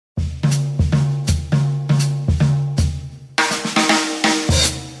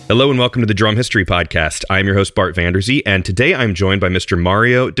Hello and welcome to the Drum History Podcast. I'm your host, Bart Vanderzee, and today I'm joined by Mr.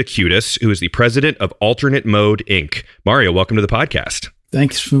 Mario DeCutis, who is the president of Alternate Mode, Inc. Mario, welcome to the podcast.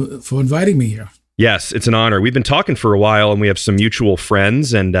 Thanks for inviting me here. Yes, it's an honor. We've been talking for a while, and we have some mutual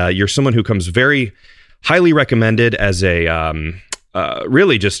friends, and you're someone who comes very highly recommended as a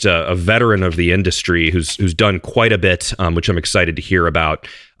really just a veteran of the industry who's done quite a bit, which I'm excited to hear about.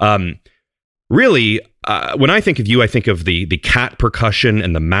 Really, when I think of you, I think of the cat percussion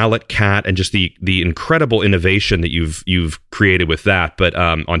and the mallet cat, and just the incredible innovation that you've created with that. But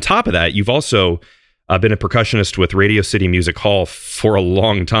on top of that, you've also been a percussionist with Radio City Music Hall for a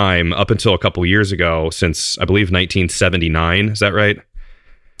long time, up until a couple years ago, since I believe 1979. Is that right?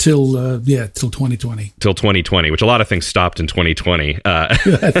 Till 2020. Till 2020, which a lot of things stopped in 2020. I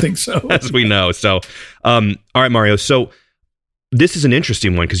think so. As we know. So, all right, Mario. So this is an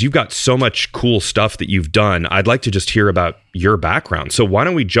interesting one because you've got so much cool stuff that you've done. I'd like to just hear about your background. So why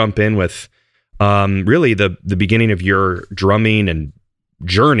don't we jump in with really the beginning of your drumming and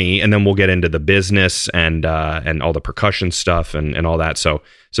journey, and then we'll get into the business and all the percussion stuff and all that. So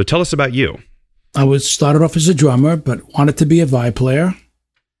tell us about you. I started off as a drummer, but wanted to be a violin player.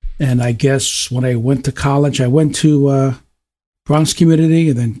 And I guess when I went to college, I went to Bronx Community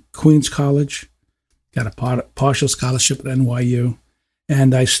and then Queens College. Got a partial scholarship at NYU,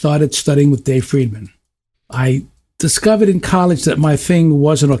 and I started studying with Dave Friedman. I discovered in college that my thing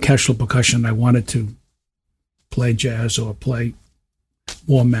wasn't orchestral percussion. I wanted to play jazz or play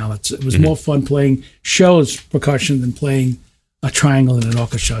more mallets. It was more fun playing shows percussion than playing a triangle in an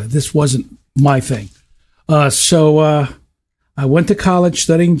orchestra. This wasn't my thing. So I went to college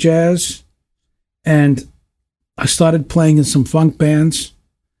studying jazz, and I started playing in some funk bands.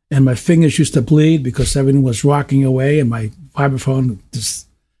 And my fingers used to bleed because everything was rocking away, and my vibraphone just.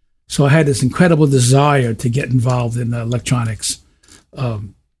 So I had this incredible desire to get involved in electronics.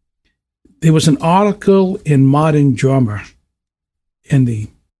 There was an article in Modern Drummer in the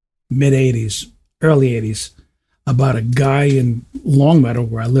mid-'80s, early '80s, about a guy in Longmeadow,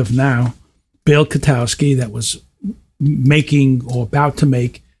 where I live now, Bill Katowski, that was making or about to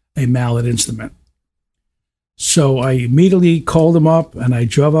make a mallet instrument. So I immediately called him up, and I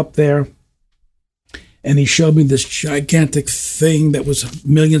drove up there, and he showed me this gigantic thing that was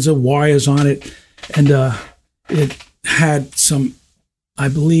millions of wires on it, and it had some, I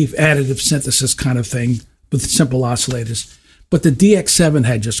believe, additive synthesis kind of thing with simple oscillators. But the DX7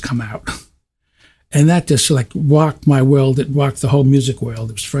 had just come out, and that just like rocked my world. It rocked the whole music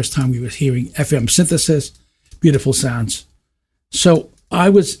world. It was the first time we were hearing FM synthesis, beautiful sounds. So I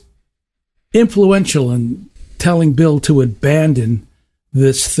was influential in telling Bill to abandon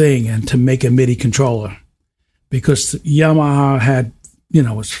this thing and to make a MIDI controller, because Yamaha had,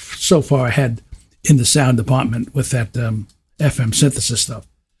 was so far ahead in the sound department with that FM synthesis stuff.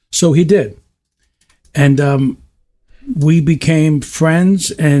 So he did. And we became friends,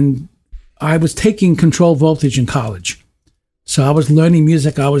 and I was taking control voltage in college. So I was learning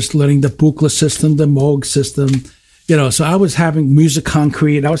music. I was learning the Buchla system, the Moog system, so I was having music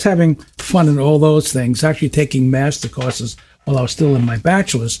concrete. I was having fun in all those things, actually taking master courses while I was still in my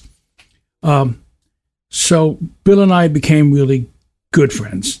bachelor's. So Bill and I became really good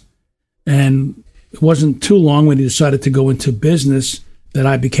friends. And it wasn't too long when he decided to go into business that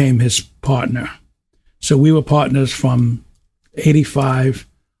I became his partner. So we were partners from 85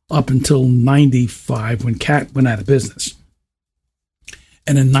 up until 95 when Cat went out of business.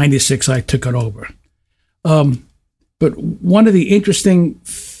 And in 96, I took it over. But one of the interesting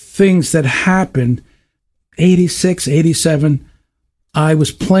things that happened, 86, 87, I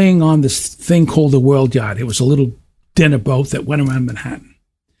was playing on this thing called the World Yacht. It was a little dinner boat that went around Manhattan.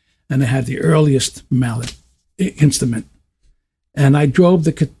 And it had the earliest mallet instrument. And I drove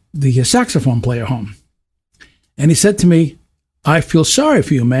the saxophone player home. And he said to me, "I feel sorry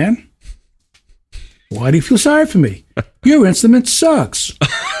for you, man." "Why do you feel sorry for me?" "Your instrument sucks."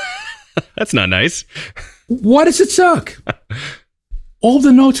 That's not nice. "Why does it suck?" "All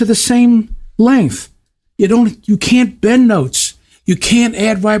the notes are the same length. You can't bend notes. You can't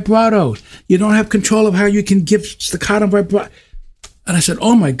add vibrato. You don't have control of how you can give staccato vibrato." And I said,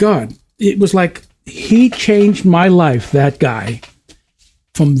 "Oh my God." It was like he changed my life, that guy.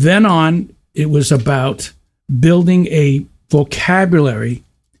 From then on, it was about building a vocabulary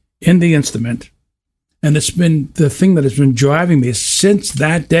in the instrument. And it's been the thing that has been driving me since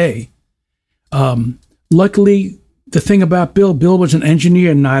that day. Luckily, the thing about Bill was an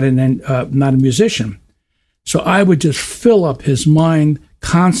engineer, not a musician. So I would just fill up his mind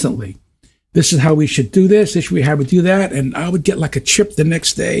constantly. This is how we should do this. This is how we do that. And I would get like a chip the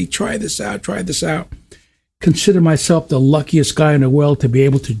next day. Try this out. consider myself the luckiest guy in the world to be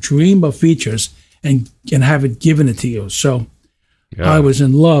able to dream of features and have it given it to you. So I was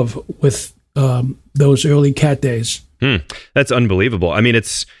in love with those early Cat days. That's unbelievable. I mean,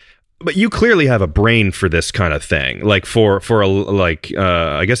 but you clearly have a brain for this kind of thing. Like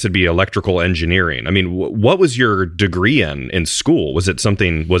I guess it'd be electrical engineering. I mean, what was your degree in school? Was it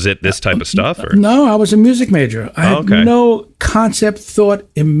this type of stuff? Or? No, I was a music major. I had no concept, thought,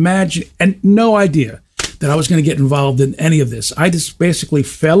 imagine, and no idea that I was going to get involved in any of this. I just basically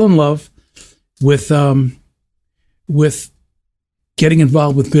fell in love with getting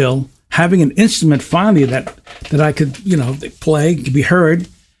involved with Bill, having an instrument finally that I could, play, could be heard.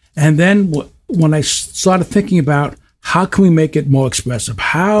 And then when I started thinking about how can we make it more expressive?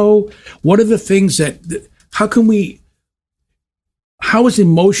 What are the things how is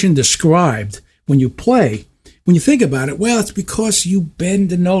emotion described when you play? When you think about it, well, it's because you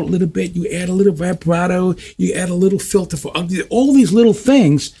bend the note a little bit, you add a little vibrato, you add a little filter for all these little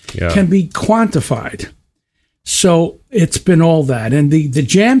things can be quantified. So it's been all that. And the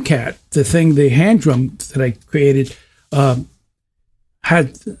Jamcat, the hand drum that I created,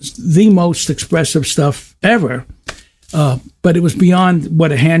 had the most expressive stuff ever, but it was beyond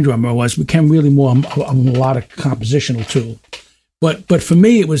what a hand drummer was. It became really more a melodic compositional tool. But for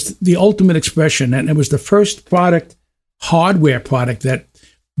me, it was the ultimate expression, and it was the first hardware product that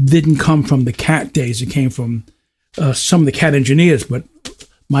didn't come from the Cat days. It came from some of the Cat engineers, but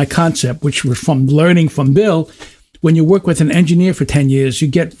my concept, which was from learning from Bill, when you work with an engineer for 10 years, you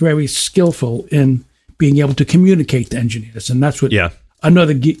get very skillful in being able to communicate to engineers, and that's what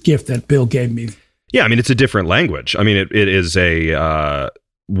another gift that Bill gave me. Yeah, I mean, it's a different language. I mean, it is a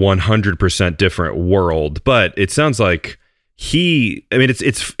 100% different world, but it sounds like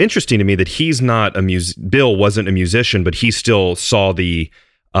it's interesting to me that he's not Bill wasn't a musician, but he still saw the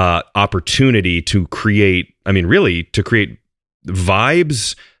opportunity to create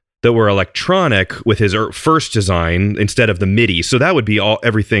vibes that were electronic with his first design instead of the MIDI. So that would be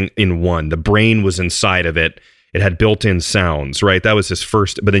everything in one. The brain was inside of it. It had built-in sounds, right? That was his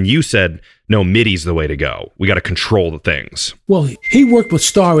first. But then you said, no, MIDI's the way to go. We got to control the things. Well, he worked with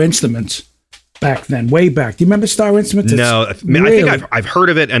Star Instruments back then, way back. Do you remember Star Instruments? No, I think I've heard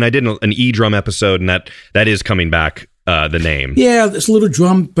of it, and I did an E-drum episode, and that is coming back, the name. Yeah, this little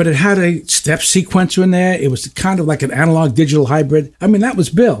drum, but it had a step sequencer in there. It was kind of like an analog digital hybrid. I mean, that was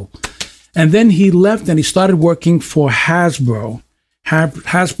Bill. And then he left, and he started working for Hasbro.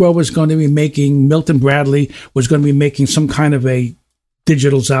 Hasbro was going to be making, Milton Bradley was going to be making some kind of a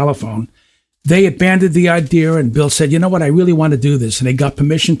digital xylophone. They abandoned the idea, and Bill said, you know what, I really want to do this. And they got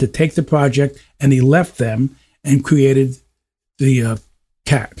permission to take the project, and he left them and created the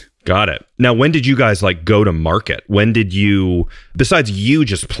Cat. Got it. Now, when did you guys go to market? When did you, besides you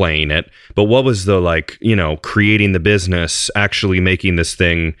just playing it, but what was the creating the business, actually making this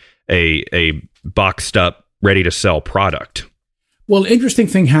thing a boxed up, ready to sell product? Well, interesting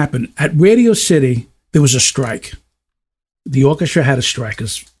thing happened. At Radio City, there was a strike. The orchestra had a strike,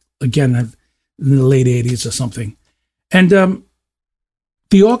 again, in the late 80s or something. And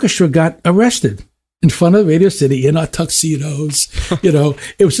the orchestra got arrested in front of Radio City in our tuxedos.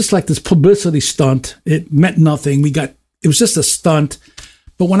 It was just like this publicity stunt. It meant nothing. It was just a stunt.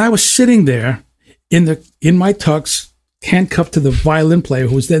 But when I was sitting there in my tux, handcuffed to the violin player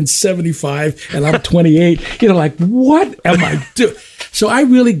who was then 75 and I'm 28, what am I doing? So I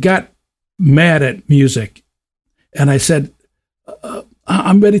really got mad at music, and I said,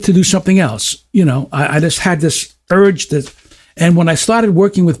 I'm ready to do something else. I just had this urge and when I started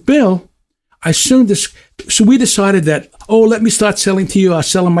working with Bill, so we decided that, let me start selling to you. I'll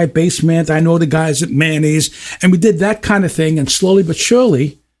sell in my basement. I know the guys at Manny's, and we did that kind of thing. And slowly but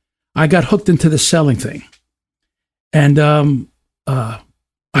surely, I got hooked into the selling thing. And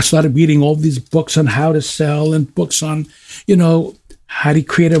I started reading all these books on how to sell and books on, how to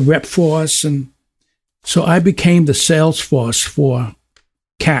create a rep force. And so I became the sales force for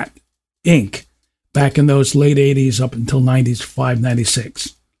Cat Inc. back in those late 80s up until 95,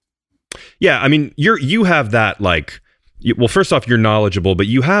 96. Yeah, I mean, you have that well, first off, you're knowledgeable, but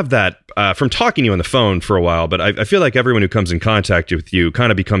you have that from talking to you on the phone for a while. But I feel like everyone who comes in contact with you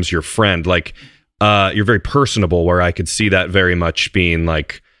kind of becomes your friend. You're very personable, where I could see that very much being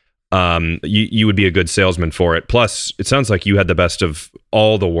you would be a good salesman for it. Plus, it sounds like you had the best of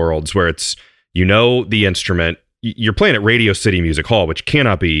all the worlds, where it's, the instrument. You're playing at Radio City Music Hall, which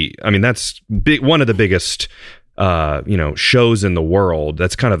cannot be, that's one of the biggest shows in the world.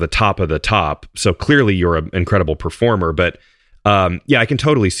 That's kind of the top of the top. So clearly you're an incredible performer, but I can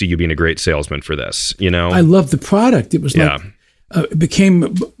totally see you being a great salesman for this, I love the product. It was it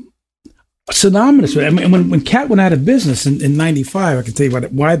became synonymous with it. I mean, when Cat went out of business in 95, I can tell you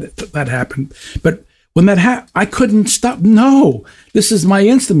why that happened. But when that happened, I couldn't stop. No, this is my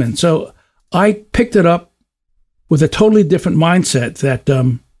instrument. So I picked it up with a totally different mindset that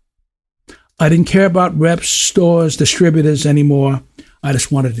I didn't care about reps, stores, distributors anymore. I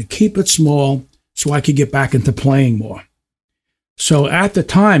just wanted to keep it small so I could get back into playing more. So at the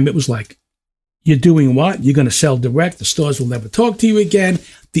time, it was like, you're doing what? You're going to sell direct. The stores will never talk to you again.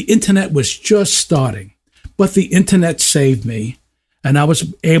 The internet was just starting, but the internet saved me, and I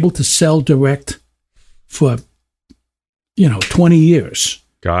was able to sell direct for, 20 years.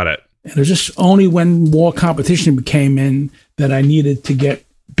 Got it. And it was just only when more competition came in that I needed to get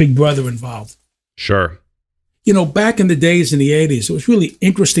Big Brother involved. Sure. Back in the days in the 80s, it was really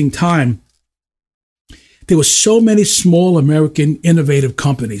interesting time. There were so many small American innovative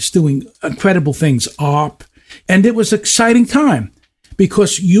companies doing incredible things, ARP, and it was an exciting time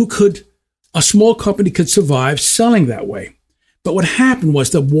because a small company could survive selling that way. But what happened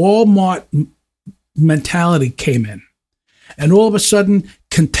was the Walmart mentality came in, and all of a sudden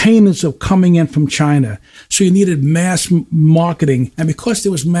containers are coming in from China. So you needed mass marketing, and because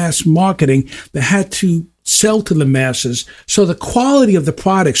there was mass marketing, they had to sell to the masses. So the quality of the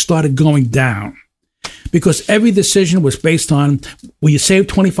product started going down. Because every decision was based on, will you save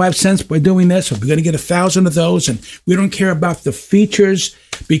 25 cents by doing this? Or we're going to get 1,000 of those. And we don't care about the features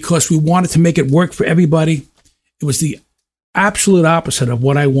because we wanted to make it work for everybody. It was the absolute opposite of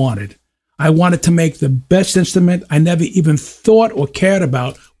what I wanted. I wanted to make the best instrument. I never even thought or cared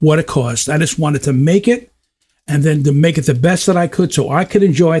about what it cost. I just wanted to make it and then to make it the best that I could so I could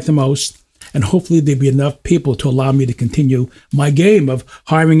enjoy it the most. And hopefully there'd be enough people to allow me to continue my game of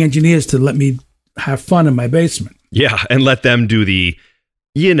hiring engineers to let me have fun in my basement. Yeah, and let them do the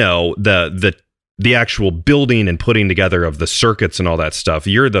actual building and putting together of the circuits and all that stuff.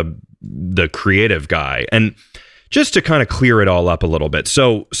 You're the creative guy. And just to kind of clear it all up a little bit.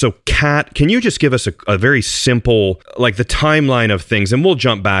 So Cat, can you just give us a very simple, like the timeline of things, and we'll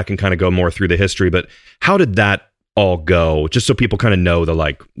jump back and kind of go more through the history, but how did that all go? Just so people kind of know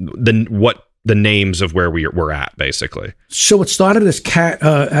the names of where we're at, basically. So it started as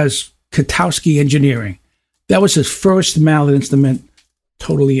Katowski Engineering. That was his first mallet instrument,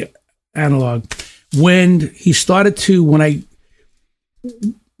 totally analog. When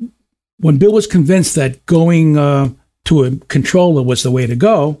Bill was convinced that going to a controller was the way to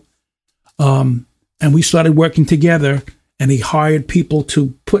go, and we started working together, and he hired people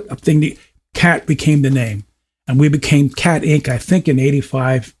to put a thing. Cat became the name, and we became Cat Inc. I think in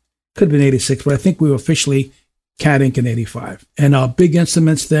 '85, could have been '86, but I think we were officially Cat Inc. in '85. And our big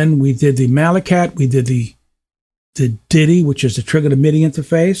instruments then, we did the Malacat, we did the Ditty, which is the trigger to MIDI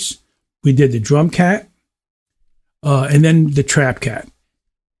interface. We did the Drum Cat, and then the Trap Cat.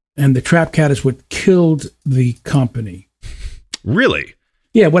 And the Trap Cat is what killed the company. Really?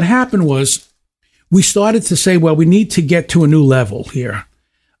 Yeah, what happened was we started to say, well, we need to get to a new level here.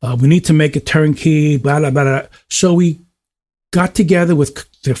 We need to make it turnkey, blah, blah, blah, blah. So we got together with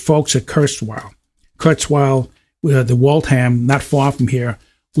the folks at Kurzweil. Kurzweil, the Waltham, not far from here,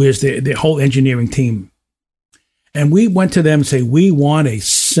 was the whole engineering team. And we went to them and say, we want a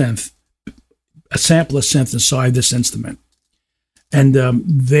synth, a sampler synth inside this instrument. And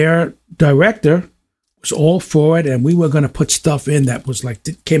their director was all for it, and we were going to put stuff in that was like,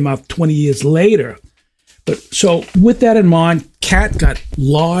 it came out 20 years later. But so with that in mind, Cat got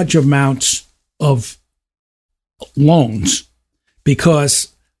large amounts of loans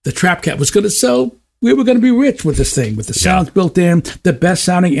because the Trap Cat was going to sell. We were going to be rich with this thing, with the sounds built in, the best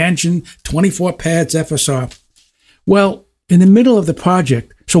sounding engine, 24 pads, FSR. Well, in the middle of the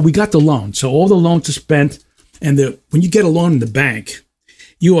project, so we got the loan. So all the loans are spent. And when you get a loan in the bank,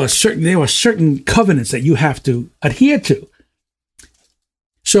 there are certain covenants that you have to adhere to.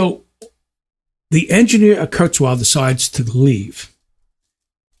 So the engineer at Kurzweil decides to leave.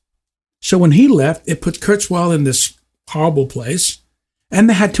 So when he left, it put Kurzweil in this horrible place, and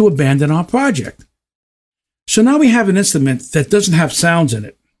they had to abandon our project. So now we have an instrument that doesn't have sounds in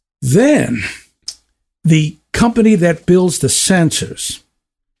it. Then the company that builds the sensors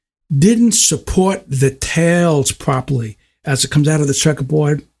didn't support the tails properly as it comes out of the circuit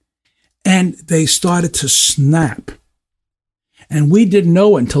board, and they started to snap. And we didn't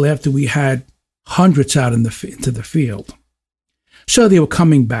know it until after we had hundreds out into the field. So they were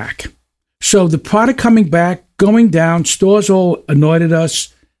coming back. So the product coming back, going down, stores all annoyed at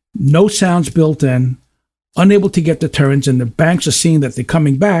us, no sounds built in, unable to get the turns, and the banks are seeing that they're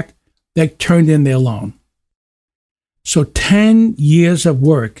coming back, they turned in their loan. So 10 years of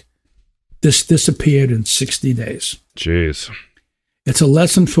work, this disappeared in 60 days. Jeez. It's a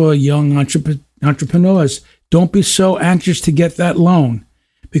lesson for young entrepreneurs. Don't be so anxious to get that loan,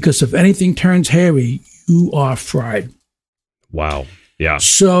 because if anything turns hairy, you are fried. Wow. Yeah.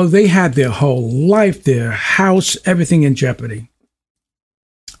 So they had their whole life, their house, everything in jeopardy.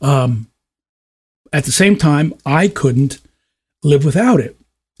 At the same time, I couldn't live without it.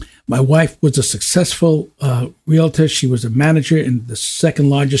 My wife was a successful realtor. She was a manager in the second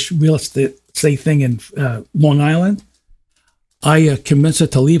largest real estate thing in Long Island. I convinced her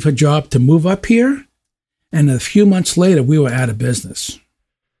to leave her job to move up here. And a few months later, we were out of business.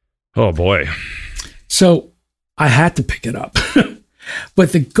 Oh, boy. So I had to pick it up.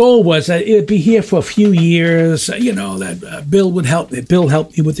 But the goal was that it would be here for a few years. That Bill would help. Bill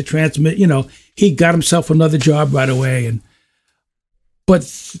helped me with the transmit. He got himself another job right away.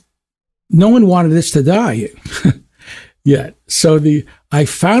 But no one wanted this to die yet. So I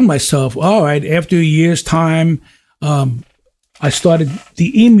found myself, all right, after a year's time, I started,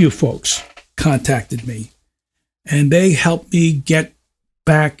 the Emu folks contacted me, and they helped me get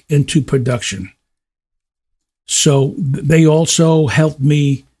back into production. So they also helped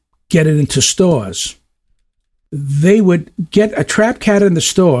me get it into stores. They would get a Trap Cat in the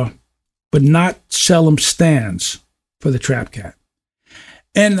store, but not sell them stands for the Trap Cat.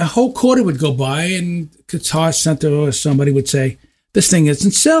 And the whole quarter would go by, and Guitar Center or somebody would say, this thing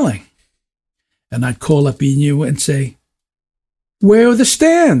isn't selling. And I'd call up Emu and say, where are the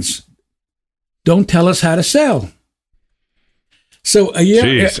stands? Don't tell us how to sell. So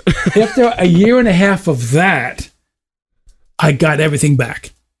after a year and a half of that, I got everything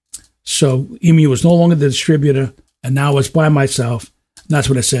back. So Emu was no longer the distributor, and now I was by myself. And that's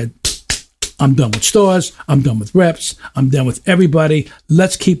what I said. I'm done with stores. I'm done with reps. I'm done with everybody.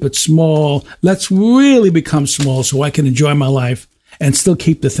 Let's keep it small. Let's really become small so I can enjoy my life and still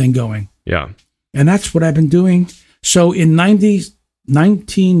keep the thing going. Yeah. And that's what I've been doing. So in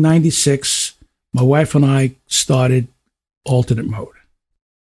 1996, my wife and I started Alternate Mode.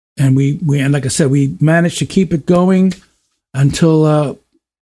 And and like I said, we managed to keep it going until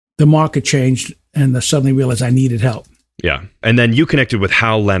the market changed, and I suddenly realized I needed help. Yeah. And then you connected with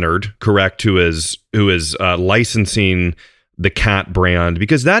Hal Leonard, correct, who is licensing the Cat brand,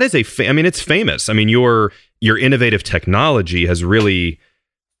 because that is it's famous. I mean, your innovative technology has really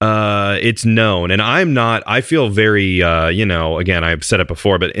it's known. And I feel very again, I've said it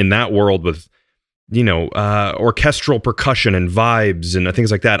before, but in that world with orchestral percussion and vibes and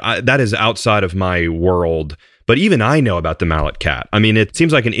things like that, that is outside of my world. But even I know about the Mallet Cat. I mean, it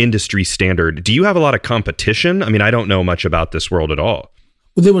seems like an industry standard. Do you have a lot of competition? I mean, I don't know much about this world at all.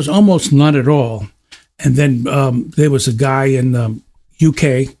 Well, there was almost none at all. And then there was a guy in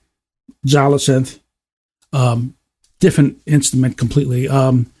UK, Xylosynth, different instrument completely.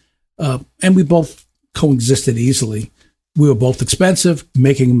 And we both coexisted easily. We were both expensive,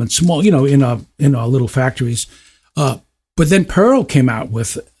 making them in small, in our little factories. But then Pearl came out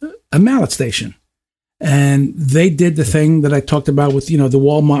with a mallet station. And they did the thing that I talked about with, the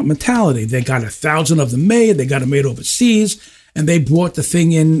Walmart mentality. They got 1,000 of them made. They got them made overseas. And they brought the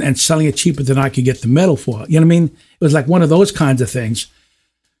thing in and selling it cheaper than I could get the metal for. You know what I mean? It was like one of those kinds of things.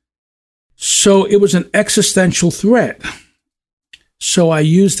 So it was an existential threat. So I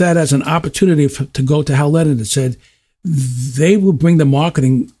used that as an opportunity to go to Hal Leonard and said, they will bring the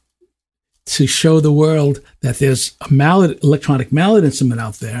marketing to show the world that there's a electronic mallet instrument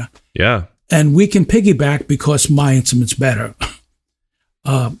out there. Yeah. And we can piggyback because my instrument's better.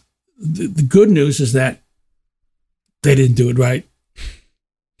 The good news is that they didn't do it right.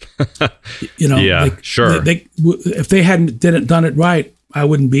 Yeah, sure. If they didn't done it right, I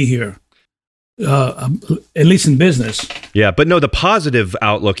wouldn't be here. At least in business. Yeah, but no, the positive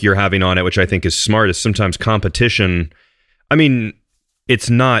outlook you're having on it, which I think is smart, is sometimes competition. I mean, it's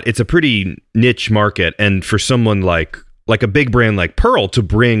a pretty niche market. And for someone like a big brand like Pearl to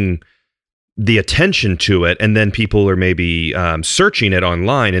bring the attention to it, and then people are maybe searching it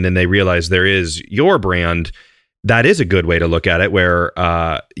online, and then they realize there is your brand, that is a good way to look at it, where,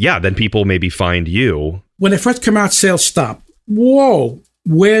 then people maybe find you. When they first come out, sales stop. Whoa,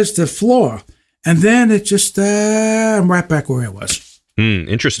 where's the floor? And then it just, I'm right back where I was.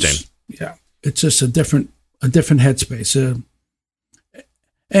 Interesting. It's just a different headspace.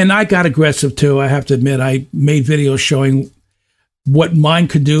 And I got aggressive too. I have to admit, I made videos showing what mine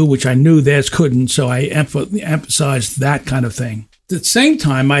could do, which I knew theirs couldn't. So I emphasized that kind of thing. At the same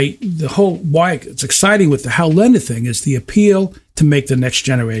time, the whole why it's exciting with the Hal Leonard thing is the appeal to make the next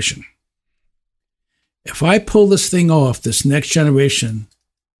generation. If I pull this thing off, this next generation,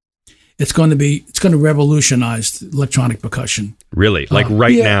 it's going to revolutionize electronic percussion. Really? Like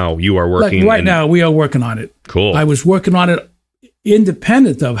now you are working? Now we are working on it. Cool. I was working on it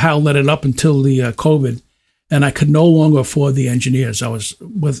independent of Hal Leonard up until the COVID, and I could no longer afford the engineers. I was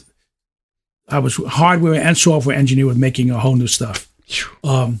hardware and software engineer with making a whole new stuff.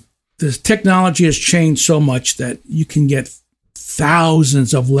 The technology has changed so much that you can get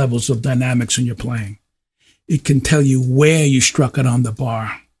thousands of levels of dynamics when you're playing. It can tell you where you struck it on the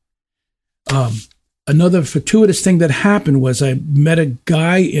bar. Another fortuitous thing that happened was I met a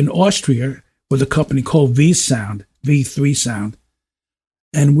guy in Austria with a company called V3 Sound,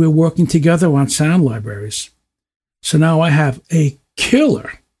 and we're working together on sound libraries. So now I have a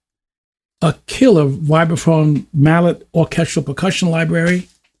killer vibraphone mallet orchestral percussion library,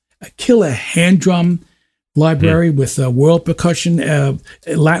 a killer hand drum library with world percussion,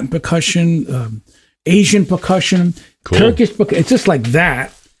 Latin percussion, Asian percussion, cool. Turkish percussion. It's just like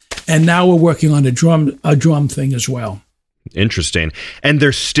that. And now we're working on a drum thing as well. Interesting. And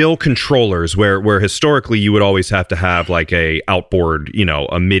there's still controllers where historically you would always have to have like a outboard,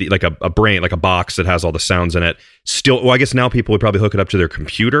 a MIDI, like a brain, like a box that has all the sounds in it. Still, well, I guess now people would probably hook it up to their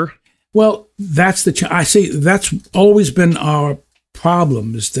computer. Well, that's I say that's always been our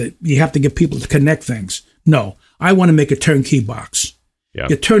problem, is that you have to get people to connect things. No, I want to make a turnkey box. Yeah.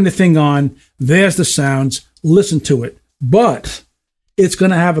 You turn the thing on, there's the sounds, listen to it. But it's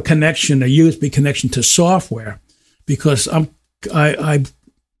going to have a connection, a USB connection to software, because I've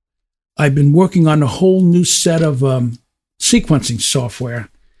been working on a whole new set of sequencing software.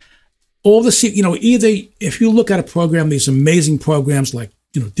 All the either if you look at a program, these amazing programs like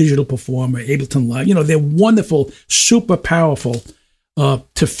Digital Performer, Ableton Live, they're wonderful, super powerful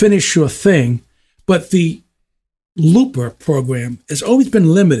to finish your thing, but the looper program has always been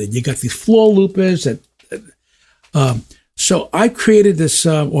limited. You got these floor loopers so I created this,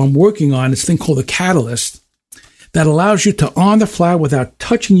 or I'm working on this thing called the Catalyst that allows you to, on the fly, without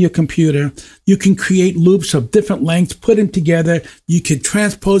touching your computer, you can create loops of different lengths, put them together. You can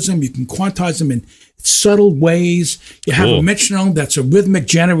transpose them. You can quantize them in subtle ways. You have a metronome that's a rhythmic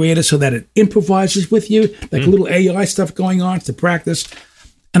generator so that it improvises with you, like little AI stuff going on to practice.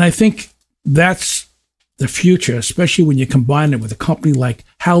 And I think that's the future, especially when you combine it with a company like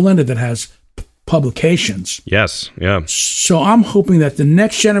Hal Leonard that has publications. Yes, yeah. So I'm hoping that the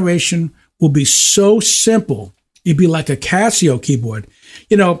next generation will be so simple. It'd be like a Casio keyboard.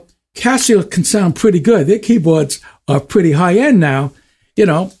 Casio can sound pretty good. Their keyboards are pretty high end now,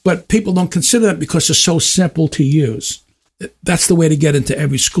 but people don't consider that because they're so simple to use. That's the way to get into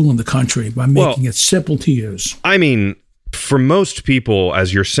every school in the country, by making it simple to use. I mean, for most people,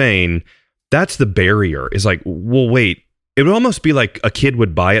 as you're saying, that's the barrier, is like, well, wait, it would almost be like a kid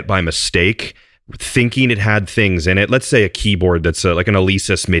would buy it by mistake, thinking it had things in it. Let's say a keyboard that's like an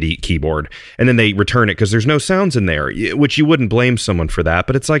Alesis MIDI keyboard, and then they return it because there's no sounds in there, which you wouldn't blame someone for that.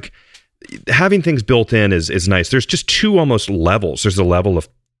 But it's like having things built in is nice. There's just two almost levels. There's a level of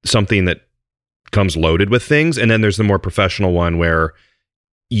something that comes loaded with things, and then there's the more professional one where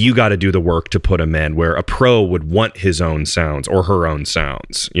you got to do the work to put them in, where a pro would want his own sounds or her own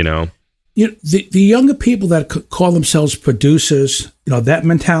sounds, The younger people that call themselves producers, that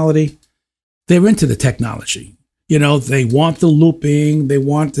mentality, they're into the technology. They want the looping, they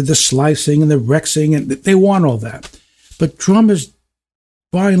want the slicing and the rexing, and they want all that. But drummers,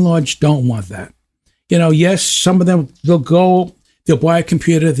 by and large, don't want that. Yes, some of them, they'll buy a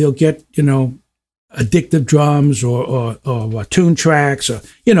computer, they'll get, addictive drums or tune tracks or,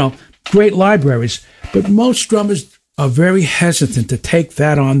 great libraries. But most drummers are very hesitant to take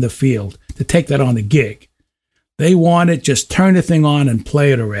that on the field, to take that on the gig. They want it, just turn the thing on and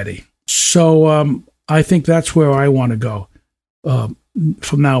play it already. So I think that's where I want to go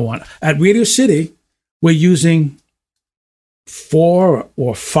from now on. At Radio City, we're using 4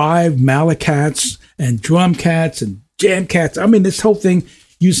 or 5 Malacats and drum cats and jam cats. I mean, this whole thing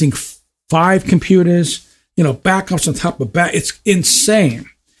using 5 computers, backups on top of back. It's insane.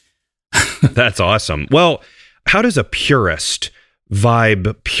 That's awesome. Well, how does a purist,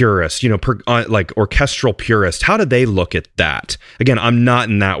 vibe purist, like orchestral purist, how do they look at that? Again, I'm not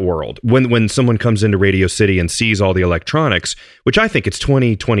in that world. When someone comes into Radio City and sees all the electronics, which I think it's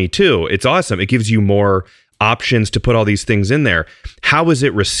 2022, it's awesome. It gives you more options to put all these things in there. How is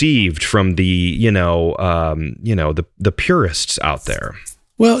it received from the, the purists out there?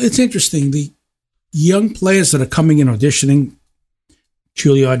 Well, it's interesting. The young players that are coming in auditioning,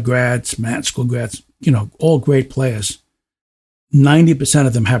 Juilliard grads, Manhattan School grads, all great players. 90%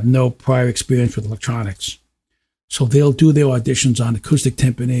 of them have no prior experience with electronics. So they'll do their auditions on acoustic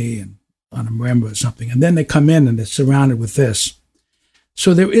timpani and on a marimba or something. And then they come in and they're surrounded with this.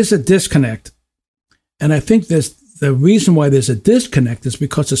 So there is a disconnect. And I think the reason why there's a disconnect is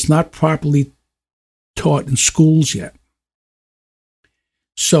because it's not properly taught in schools yet.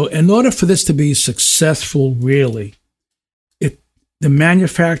 So in order for this to be successful, really, the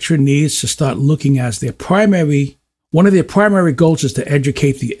manufacturer needs to start looking as one of their primary goals is to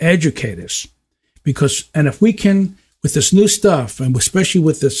educate the educators. And if we can, with this new stuff, and especially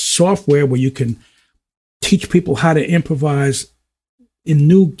with this software where you can teach people how to improvise in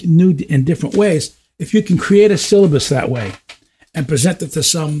new and different ways, if you can create a syllabus that way and present it to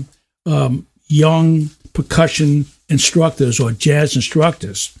some young percussion instructors or jazz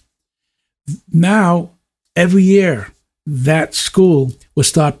instructors, now every year that school will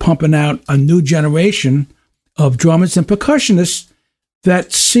start pumping out a new generation of drummers and percussionists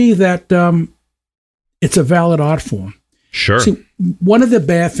that see that it's a valid art form. Sure. See, one of the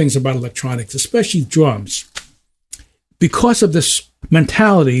bad things about electronics, especially drums, because of this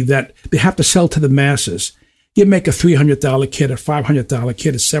mentality that they have to sell to the masses, you make a $300 kit, a $500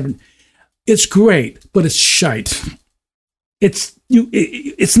 kit, a $700. It's great, but it's shite.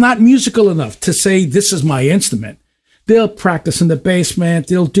 It's not musical enough to say this is my instrument. They'll practice in the basement.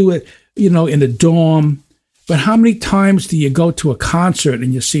 They'll do it, in the dorm. But how many times do you go to a concert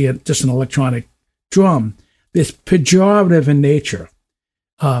and you see just an electronic drum? It's pejorative in nature.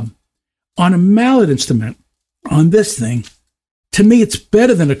 On a mallet instrument, on this thing, to me, it's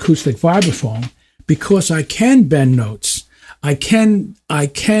better than acoustic vibraphone because I can bend notes. I can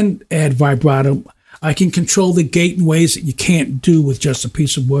add vibrato. I can control the gate in ways that you can't do with just a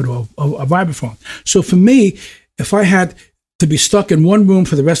piece of wood or a vibraphone. So for me, if I had to be stuck in one room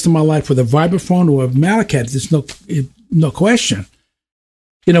for the rest of my life with a vibraphone or a mallet, there's no question.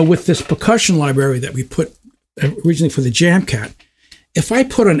 With this percussion library that we put originally for the Jamcat, if I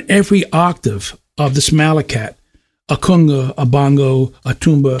put on every octave of this mallet, a conga, a bongo, a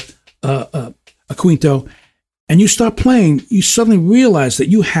tumba, a quinto, and you start playing, you suddenly realize that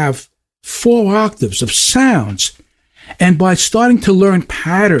you have 4 octaves of sounds. And by starting to learn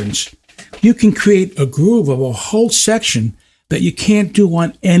patterns, you can create a groove of a whole section that you can't do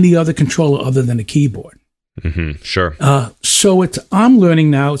on any other controller other than a keyboard. Mm-hmm, sure. So I'm learning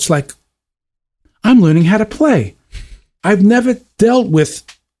now. It's like I'm learning how to play. I've never dealt with.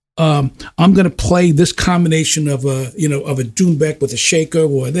 I'm going to play this combination of a Dunebeck with a shaker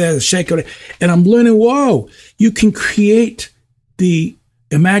or a shaker, and I'm learning. Whoa! You can create the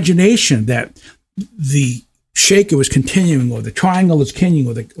imagination that the shaker is continuing, or the triangle is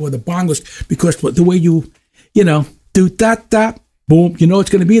continuing, or the bongos, because the way you do that, boom, it's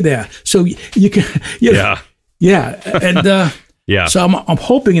going to be there. So you can, and yeah. So I'm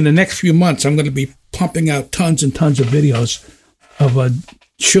hoping in the next few months I'm going to be pumping out tons and tons of videos of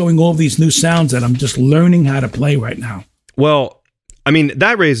showing all these new sounds that I'm just learning how to play right now. Well, I mean,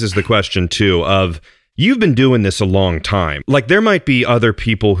 that raises the question too of, you've been doing this a long time. Like, there might be other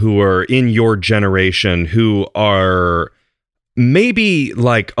people who are in your generation who are maybe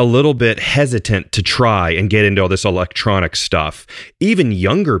like a little bit hesitant to try and get into all this electronic stuff. Even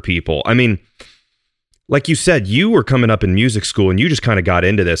younger people. I mean, like you said, you were coming up in music school and you just kind of got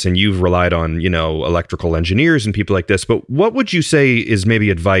into this and you've relied on, electrical engineers and people like this. But what would you say is maybe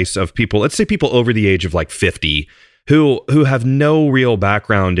advice of people, let's say people over the age of like 50 who have no real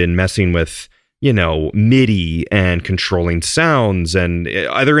background in messing with MIDI and controlling sounds, and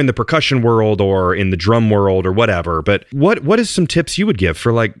either in the percussion world or in the drum world or whatever. But what is some tips you would give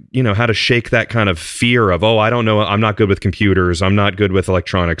for how to shake that kind of fear of, I don't know, I'm not good with computers, I'm not good with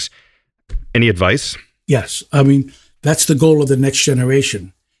electronics. Any advice? Yes. I mean, that's the goal of the next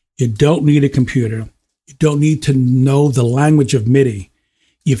generation. You don't need a computer. You don't need to know the language of MIDI.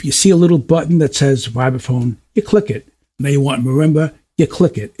 If you see a little button that says vibraphone, you click it. Now you want marimba, you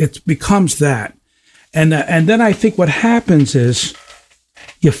click it. It becomes that. And then I think what happens is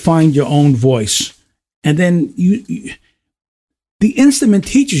you find your own voice. And then the instrument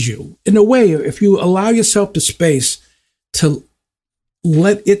teaches you. In a way, if you allow yourself the space to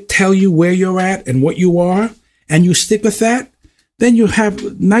let it tell you where you're at and what you are, and you stick with that, then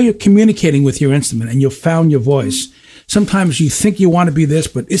now you're communicating with your instrument and you've found your voice. Sometimes you think you want to be this,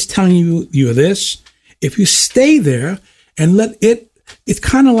 but it's telling you you're this. If you stay there and let it's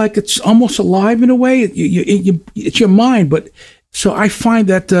kind of like it's almost alive in a way. It's your mind, but so I find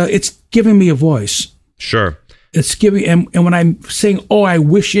that it's giving me a voice. Sure. It's giving, and when I'm saying, I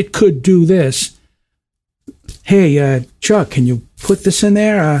wish it could do this. Hey, Chuck, can you put this in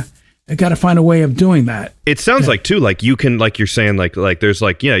there? I got to find a way of doing that. It sounds like too, like you can, like you're saying, like there's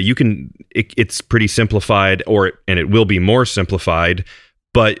you can, it's pretty simplified, and it will be more simplified,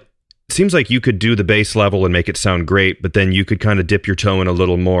 but it seems like you could do the bass level and make it sound great, but then you could kind of dip your toe in a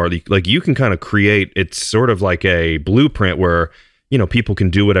little more. Like you can kind of create, it's sort of like a blueprint where people can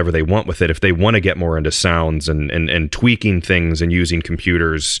do whatever they want with it if they want to get more into sounds and tweaking things and using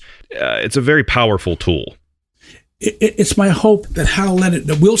computers. It's a very powerful tool. It's my hope that Hal Leonard,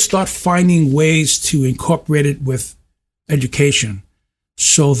 that we'll start finding ways to incorporate it with education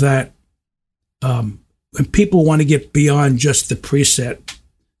so that when people want to get beyond just the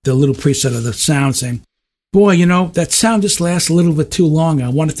little preset of the sound, saying, boy, that sound just lasts a little bit too long. I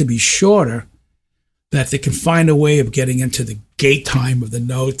want it to be shorter, that they can find a way of getting into the gate time of the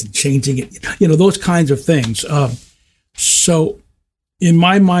note and changing it, those kinds of things. So in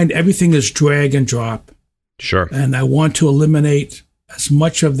my mind, everything is drag and drop. Sure. And I want to eliminate as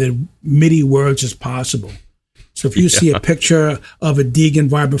much of the MIDI words as possible. So if you see a picture of a Deegan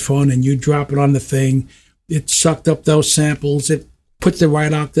vibraphone and you drop it on the thing, it sucked up those samples, it put the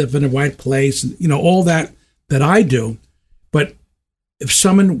right octave in the right place, all that I do. But if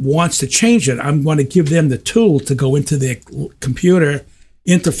someone wants to change it, I'm going to give them the tool to go into their computer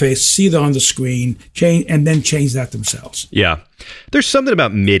interface, see that on the screen, change, and then change that themselves. Yeah. There's something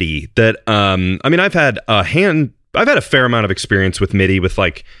about MIDI that, I've had a fair amount of experience with MIDI with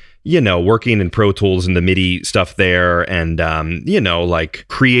working in Pro Tools and the MIDI stuff there and,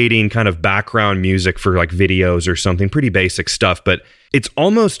 creating kind of background music for videos or something, pretty basic stuff. But it's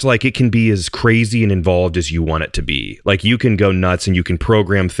almost like it can be as crazy and involved as you want it to be. You can go nuts and you can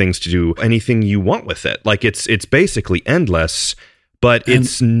program things to do anything you want with it. It's basically endless, but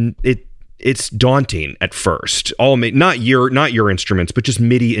it's daunting at first. Not your instruments, but just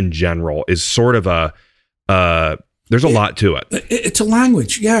MIDI in general is sort of there's a lot to it. It's a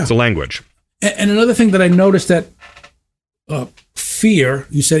language, yeah. It's a language. And another thing that I noticed that fear,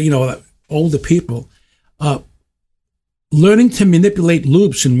 you said, older people, learning to manipulate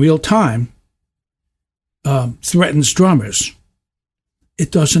loops in real time threatens drummers.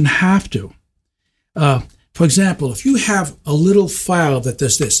 It doesn't have to. For example, if you have a little file that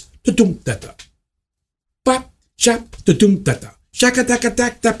does this, da-dum-da-da, bop, chop, da-dum-da-da,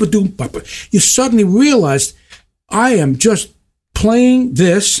 shaka-daka-dak-da-ba-dum-ba-ba, you suddenly realize I am just playing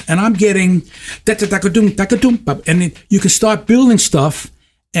this and I'm getting da-da-da-ka-dum-da-ka-dum-ba, and then you can start building stuff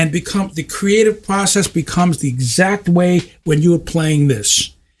and the creative process becomes the exact way when you were playing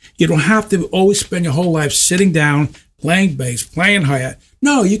this. You don't have to always spend your whole life sitting down, playing bass, playing hi-hat.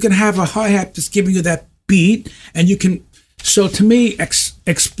 No, you can have a hi-hat just giving you that beat, and you can. So to me,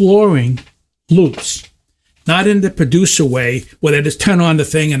 exploring loops, not in the producer way where they just turn on the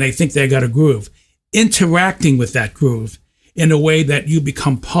thing and they think they got a groove, interacting with that groove in a way that you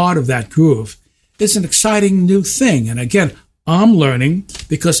become part of that groove is an exciting new thing. And again, I'm learning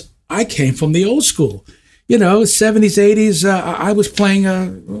because I came from the old school, 70s, 80s. I was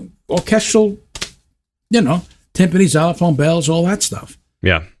playing orchestral, timpani, xylophone, bells, all that stuff.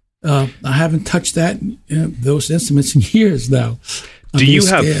 Yeah. I haven't touched those instruments in years now. Do you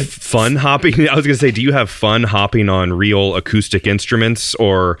have fun hopping? I was going to say, do you have fun hopping on real acoustic instruments?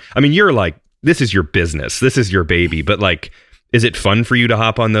 Or, you're this is your business. This is your baby. But is it fun for you to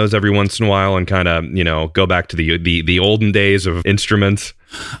hop on those every once in a while and kind of, go back to the olden days of instruments?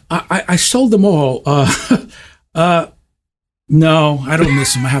 I sold them all. No, I don't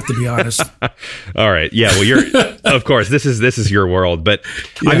miss them. I have to be honest. All right. Yeah. Well, you're, of course, this is your world, but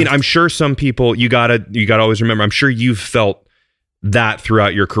yeah. I'm sure some people, you gotta always remember, I'm sure you've felt that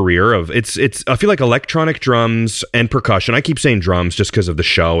throughout your career I feel like electronic drums and percussion. I keep saying drums just because of the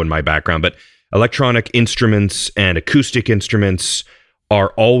show and my background, but electronic instruments and acoustic instruments are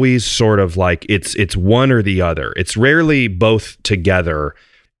always sort of it's one or the other. It's rarely both together.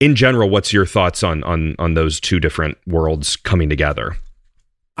 In general, what's your thoughts on those two different worlds coming together?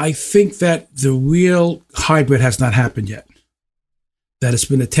 I think that the real hybrid has not happened yet. That it's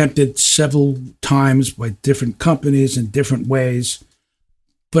been attempted several times by different companies in different ways,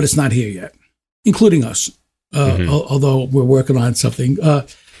 but it's not here yet, including us. Although we're working on something.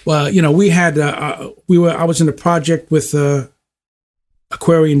 We had I was in a project with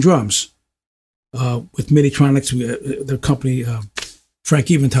Aquarian Drums with Miditronics, the company. Frank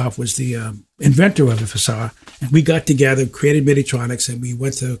Eventhoff was the inventor of the Fassar, and we got together, created Miditronics, and we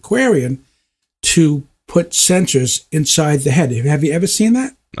went to Aquarian to put sensors inside the head. Have you ever seen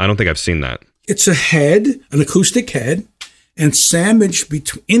that? I don't think I've seen that. It's a head, an acoustic head, and sandwiched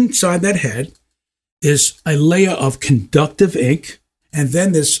inside that head is a layer of conductive ink, and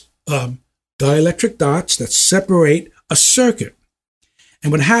then there's dielectric dots that separate a circuit.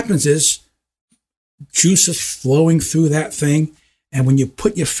 And what happens is juice is flowing through that thing, and when you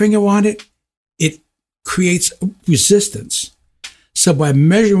put your finger on it, it creates resistance. So by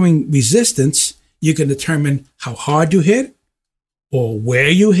measuring resistance, you can determine how hard you hit or where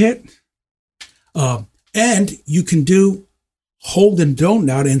you hit. And you can do hold and don't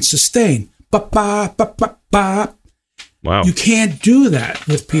note and sustain. Ba ba ba ba ba. Wow. You can't do that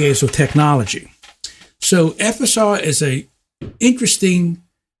with piezo technology. So FSR is a interesting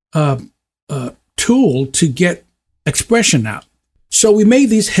tool to get expression out. So we made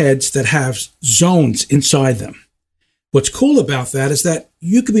these heads that have zones inside them. What's cool about that is that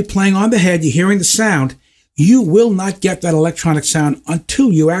you could be playing on the head, you're hearing the sound, you will not get that electronic sound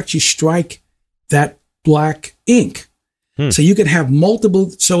until you actually strike that black ink. So you can have multiple,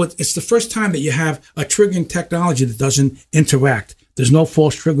 so it's the first time that you have a triggering technology that doesn't interact. There's no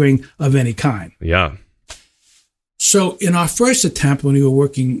false triggering of any kind. Yeah. So in our first attempt when we were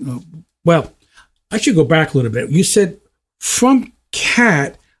working, well, I should go back a little bit. You said from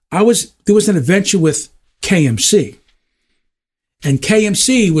CAT, there was an adventure with KMC. And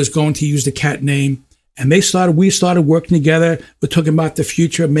KMC was going to use the CAT name. And we started working together. We're talking about the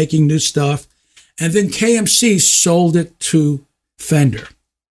future, making new stuff. And then KMC sold it to Fender.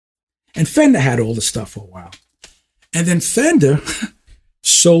 And Fender had all the stuff for a while. And then Fender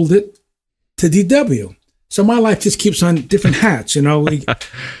sold it to DW. So my life just keeps on different hats, you know.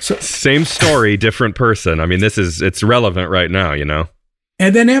 Same story, different person. I mean, it's relevant right now, you know.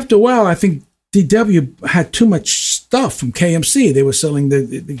 And then after a while, I think DW had too much stuff from KMC. They were selling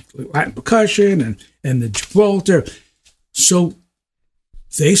the Latin percussion and the Gibraltar. So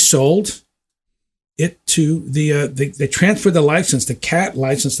they sold it to they transferred the license, the CAT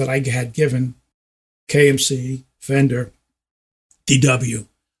license that I had given KMC, Fender, DW,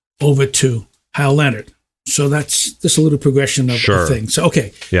 over to Hal Leonard. So that's just a little progression of things. So,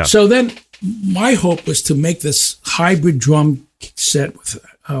 okay. Yeah. So then my hope was to make this hybrid drum set with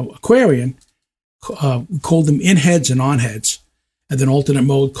Aquarian. We called them in heads and on heads. And then alternate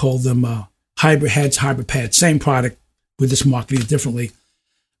mode called them hybrid heads, hybrid pads. Same product, we just marketed it differently.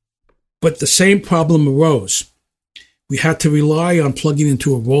 But the same problem arose. We had to rely on plugging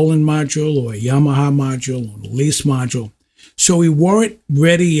into a Roland module or a Yamaha module or a Lease module. So we weren't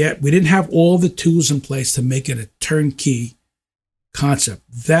ready yet. We didn't have all the tools in place to make it a turnkey concept.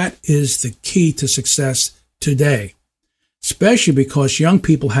 That is the key to success today, especially because young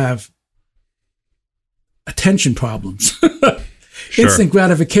people have attention problems. Instant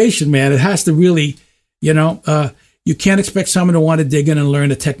gratification, man. It has to really, you can't expect someone to want to dig in and learn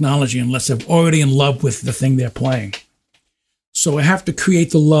the technology unless they're already in love with the thing they're playing. So I have to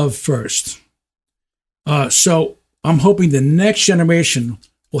create the love first. So I'm hoping the next generation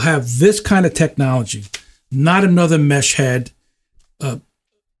will have this kind of technology, not another mesh head.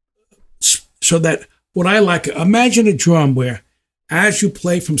 So that what I like, imagine a drum where as you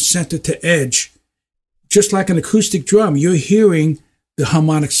play from center to edge, just like an acoustic drum, you're hearing the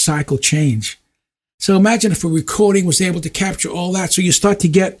harmonic cycle change. So imagine if a recording was able to capture all that. So you start to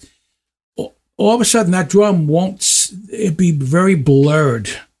get, all of a sudden that drum it'd be very blurred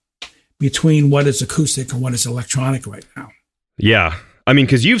between what is acoustic and what is electronic right now. Yeah. I mean,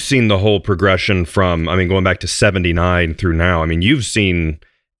 because you've seen the whole progression from, going back to 79 through now. I mean, you've seen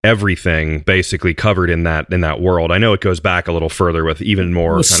everything basically covered in that world. I know it goes back a little further with even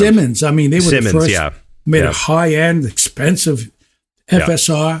more. Well, Simmons. They were Simmons, the first, made a high-end, expensive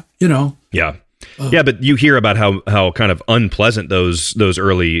FSR, Yeah. Yeah, but you hear about how kind of unpleasant those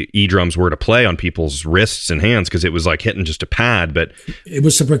early E-drums were to play on people's wrists and hands because it was like hitting just a pad. But it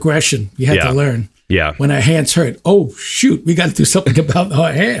was a progression. You had to learn. Yeah. When our hands hurt, oh, shoot, we got to do something about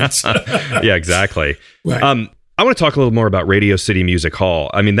our hands. Yeah, exactly. Right. I want to talk a little more about Radio City Music Hall.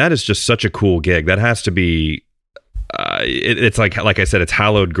 I mean, that is just such a cool gig. That has to be, it's like I said, it's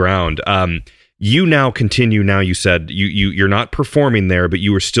hallowed ground. You now continue. Now you said you're not performing there, but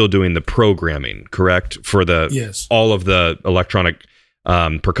you were still doing the programming, correct? For all of the electronic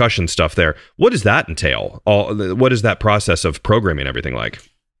percussion stuff there. What does that entail? What is that process of programming everything like?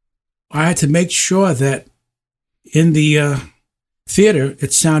 I had to make sure that in the theater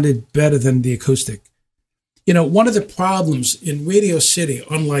it sounded better than the acoustic. One of the problems in Radio City,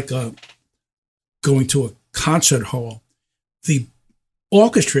 unlike going to a concert hall, the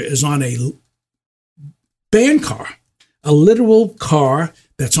orchestra is on a band car, a literal car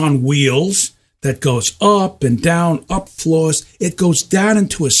that's on wheels that goes up and down, up floors. It goes down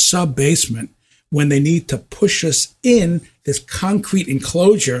into a sub-basement when they need to push us in this concrete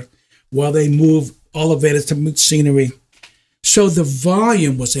enclosure while they move elevators to move scenery. So the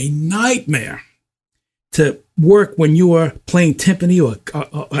volume was a nightmare to work when you were playing timpani or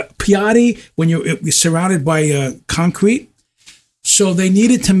piatti, when you're surrounded by concrete. So they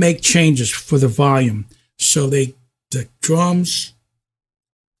needed to make changes for the volume. So the drums,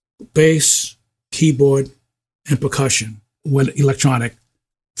 bass, keyboard, and percussion went electronic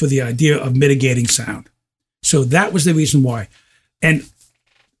for the idea of mitigating sound. So that was the reason why. And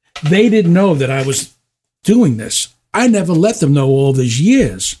they didn't know that I was doing this. I never let them know all these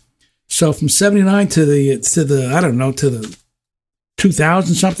years. So from 79 to the I don't know, to the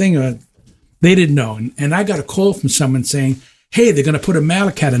 2000 something, they didn't know. And I got a call from someone saying, hey, they're going to put a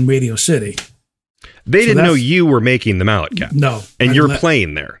Mallet Cat in Radio City. They didn't know you were making the Mallet Cat. No. And you're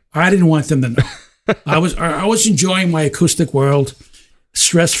playing there. I didn't want them to know. I was enjoying my acoustic world,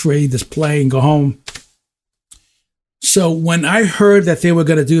 stress-free, just play and go home. So when I heard that they were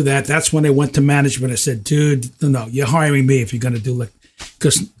going to do that, that's when they went to management. I said, dude, no, you're hiring me if you're going to do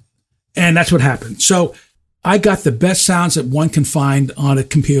and that's what happened. So I got the best sounds that one can find on a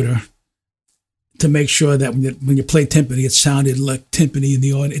computer to make sure that when you play timpani, it sounded like timpani in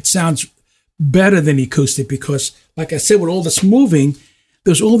the audio. It sounds better than acoustic because, like I said, with all this moving,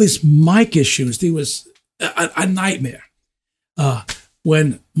 there was all these mic issues. There was a nightmare.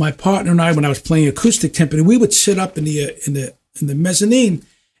 When my partner and I, when I was playing acoustic timpani, we would sit up in the mezzanine,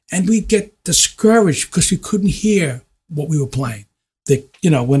 and we'd get discouraged because we couldn't hear what we were playing.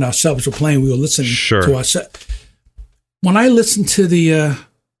 When our subs were playing, we were listening to our set. When I listened to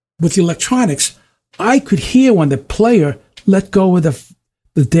with the electronics, I could hear when the player let go of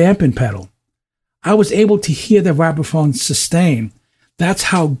the dampen pedal. I was able to hear the vibraphone sustain. That's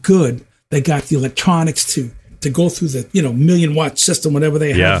how good they got the electronics to go through the 1,000,000-watt system, whatever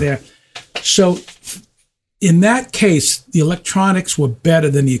they have there. So in that case, the electronics were better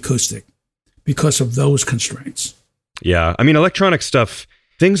than the acoustic because of those constraints. Yeah. I mean, electronic stuff,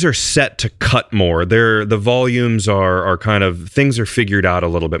 things are set to cut more. The volumes are kind of, things are figured out a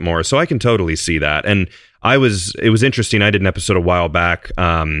little bit more. So I can totally see that. And it was interesting. I did an episode a while back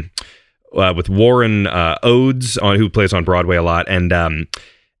with Warren Oates, who plays on Broadway a lot.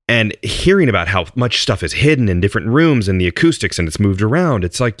 And hearing about how much stuff is hidden in different rooms and the acoustics and it's moved around,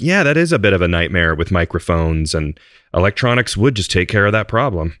 it's like, yeah, that is a bit of a nightmare with microphones, and electronics would just take care of that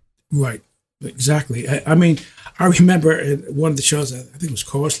problem. Right. Exactly. I mean, I remember at one of the shows, I think it was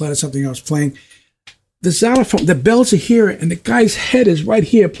Chorus Light or something I was playing, the xylophone, the bells are here and the guy's head is right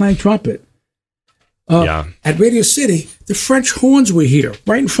here playing trumpet. At Radio City, the French horns were here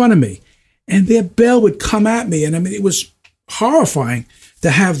right in front of me, and their bell would come at me. And I mean, it was horrifying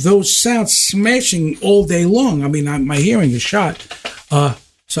to have those sounds smashing all day long. I mean, my hearing is shot.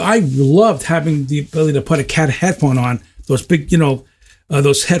 So I loved having the ability to put a Cat headphone on. Those big,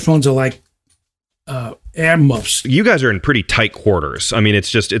 those headphones are like air muffs. You guys are in pretty tight quarters. I mean,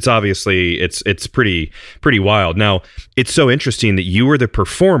 it's obviously, it's pretty wild. Now, it's so interesting that you were the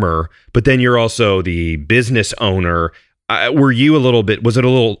performer, but then you're also the business owner. Was it a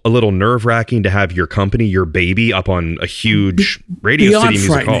little nerve-wracking to have your company, your baby, up on a huge Radio City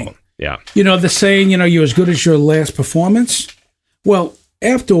Music Hall? Yeah. The saying, you're as good as your last performance. Well,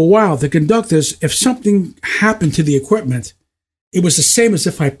 after a while, the conductors, if something happened to the equipment, it was the same as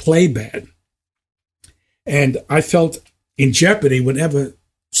if I played bad. And I felt in jeopardy whenever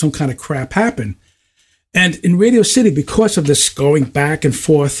some kind of crap happened. And in Radio City, because of this going back and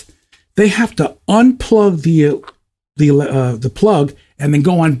forth, they have to unplug the plug and then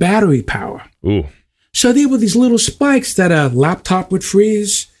go on battery power. Ooh. So there were these little spikes that a laptop would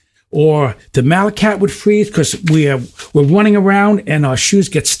freeze, or the Mallet Cat would freeze because we're running around and our shoes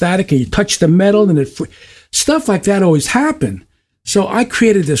get static and you touch the metal and stuff like that always happened. So I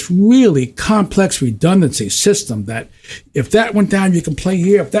created this really complex redundancy system that if that went down, you can play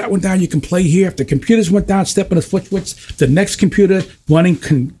here. If that went down, you can play here. If the computers went down, step on the foot switch, the next computer running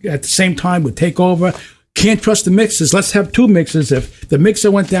at the same time would take over. Can't trust the mixers. Let's have two mixers. If the mixer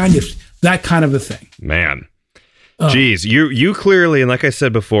went down, that kind of a thing. Man. Geez, you clearly, and like I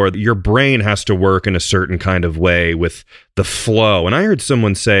said before, your brain has to work in a certain kind of way with the flow. And I heard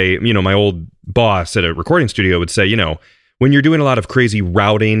someone say, my old boss at a recording studio would say, when you're doing a lot of crazy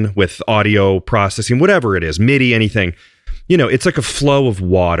routing with audio processing, whatever it is, MIDI, anything, it's like a flow of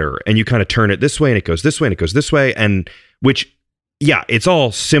water, and you kind of turn it this way and it goes this way and it goes this way. And which, yeah, it's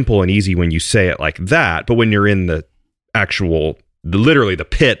all simple and easy when you say it like that. But when you're in the actual, literally the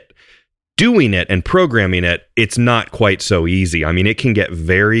pit doing it and programming it, it's not quite so easy. I mean, it can get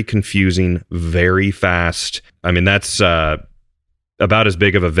very confusing very fast. I mean, that's about as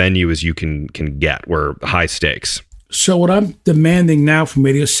big of a venue as you can get, where high stakes. So what I'm demanding now from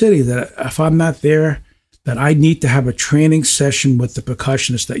Radio City, that if I'm not there, that I need to have a training session with the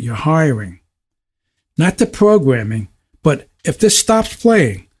percussionist that you're hiring. Not the programming, but if this stops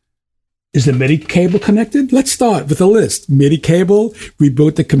playing, is the MIDI cable connected? Let's start with a list. MIDI cable,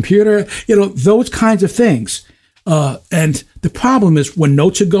 reboot the computer, those kinds of things. And the problem is when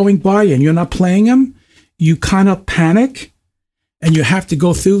notes are going by and you're not playing them, you kind of panic and you have to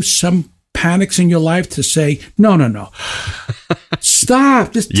go through some panics in your life to say, no.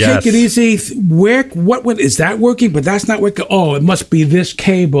 Stop. Just Yes. take it easy. What is that working? But that's not working. Oh, it must be this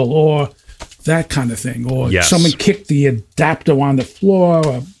cable or that kind of thing. Or Yes. someone kicked the adapter on the floor.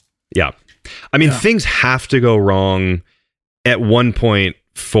 Or, Yeah. I mean, things have to go wrong at one point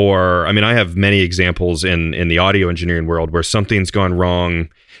I have many examples in the audio engineering world where something's gone wrong.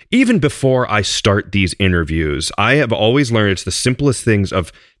 Even before I start these interviews, I have always learned it's the simplest things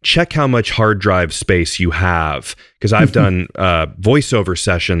of check how much hard drive space you have. Because I've done voiceover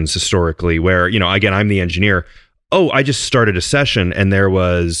sessions historically where, again, I'm the engineer. Oh, I just started a session and there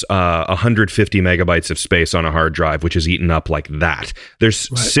was 150 megabytes of space on a hard drive, which is eaten up like that. There's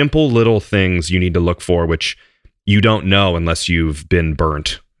simple little things you need to look for, which you don't know unless you've been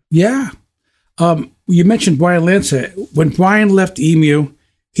burnt. Yeah. You mentioned Brian Lancer. When Brian left EMU,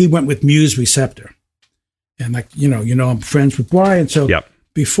 he went with Muse Receptor. And I'm friends with Brian. So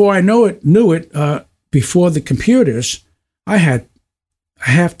before I knew it, before the computers, I had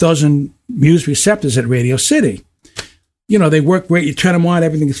a half dozen Muse Receptors at Radio City. They work great. You turn them on,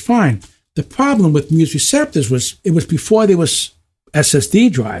 everything is fine. The problem with Muse Receptors was it was before there was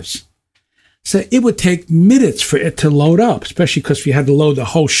SSD drives. So it would take minutes for it to load up, especially because we had to load the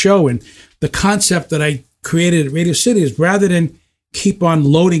whole show. And the concept that I created at Radio City is rather than keep on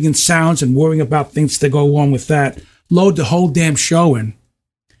loading in sounds and worrying about things that go wrong with that, load the whole damn show in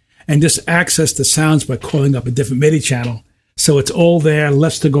and just access the sounds by calling up a different MIDI channel. So it's all there,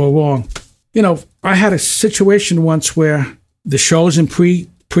 less to go wrong. I had a situation once where the show's in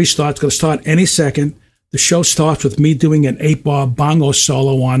pre-start, it's going to start any second. The show starts with me doing an 8-bar bongo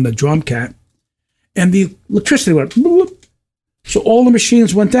solo on the drum cat. And the electricity went, bloop. So all the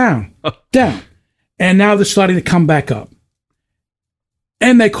machines went down. And now they're starting to come back up.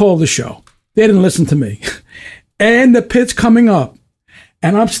 And they called the show. They didn't listen to me. And the pit's coming up.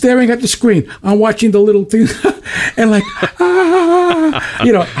 And I'm staring at the screen. I'm watching the little thing. And I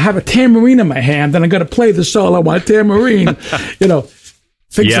have a tambourine in my hand. And I got to play the solo on my tambourine.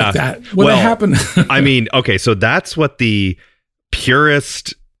 Things like that. What happened? I mean, okay, so that's what the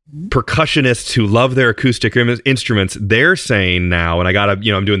purist percussionists who love their acoustic instruments, they're saying now, and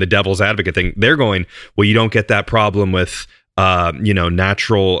I'm doing the devil's advocate thing. They're going, well, you don't get that problem with,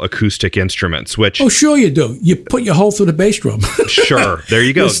 natural acoustic instruments, which... Oh, sure you do. You put your hole through the bass drum. Sure. There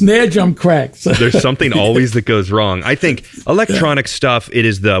you go. The snare drum cracks. There's something always that goes wrong. I think electronic stuff, it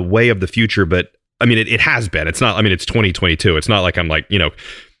is the way of the future, but I mean, it has been. It's not, it's 2022. It's not like I'm like,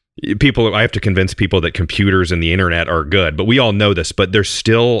 I have to convince people that computers and the internet are good, but we all know this, but there's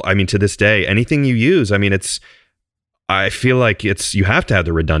still, to this day, anything you use, I feel like you have to have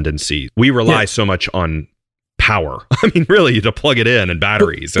the redundancy. We rely so much on power. Really, to plug it in and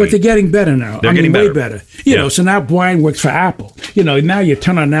batteries. But they're getting better now. They're getting way better. So now Brian works for Apple. Now you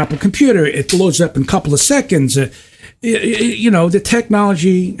turn on an Apple computer, it loads up in a couple of seconds. The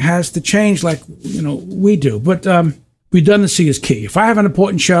technology has to change like, we do. But redundancy is key. If I have an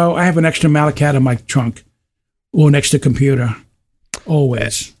important show, I have an extra Malacat in my trunk or an extra computer.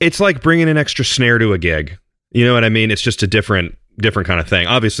 Always. It's like bringing an extra snare to a gig. You know what I mean? It's just a different kind of thing.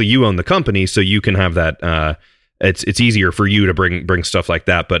 Obviously, you own the company, so you can have that. It's easier for you to bring stuff like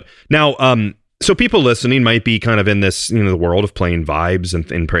that. But now, so people listening might be kind of in this, the world of playing vibes and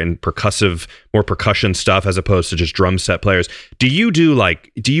percussive, more percussion stuff as opposed to just drum set players. Do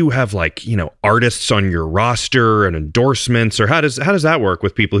you have artists on your roster and endorsements, or how does that work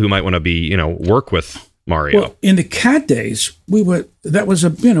with people who might want to be, work with Mario? Well, in the Cat days, we were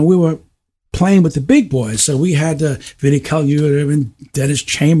playing with the big boys. So we had Vinnie Colaiuta and Dennis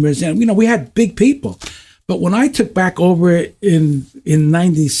Chambers, and we had big people. But when I took back over in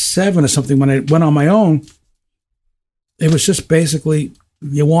 97 or something, when I went on my own, it was just basically,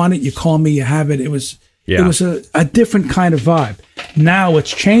 you want it, you call me, you have it. It was a different kind of vibe. Now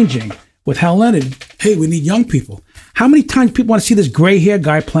it's changing with Hal Leonard. Hey, we need young people. How many times people want to see this gray hair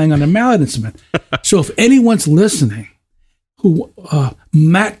guy playing on a mallet instrument? So if anyone's listening,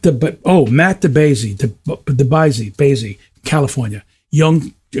 Matt DeBasie, California,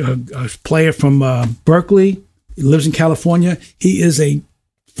 young player from Berkeley. He lives in California. He is a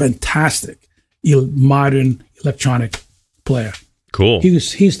fantastic modern electronic player. Cool.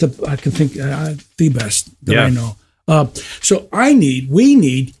 He's the best that I know. So we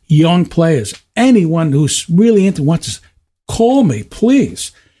need young players. Anyone who's really into wants to call me,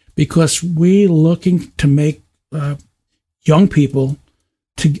 please, because we're looking to make young people,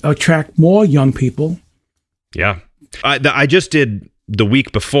 to attract more young people. Yeah. I just did the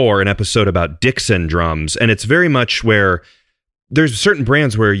week before an episode about Dixon drums, and it's very much where there's certain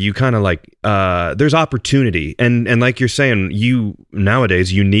brands where you kind of like, there's opportunity. And like you're saying,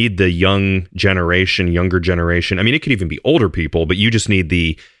 nowadays, you need the younger generation. I mean, it could even be older people, but you just need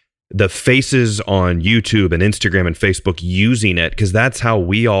the faces on YouTube and Instagram and Facebook using it, because that's how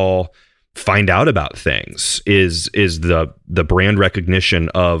we all find out about things, is the brand recognition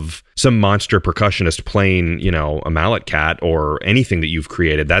of some monster percussionist playing, a mallet cat or anything that you've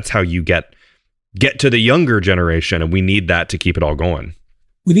created. That's how you get to the younger generation, and we need that to keep it all going.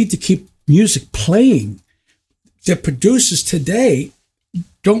 We need to keep music playing. The producers today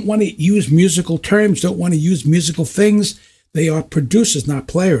don't want to use musical terms, don't want to use musical things. They are producers, not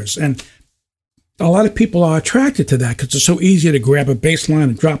players. And a lot of people are attracted to that because it's so easy to grab a bass line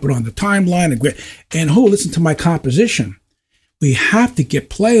and drop it on the timeline and listen to my composition. We have to get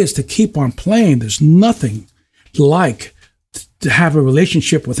players to keep on playing. There's nothing like to have a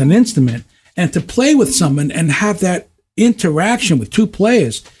relationship with an instrument and to play with someone and have that interaction with two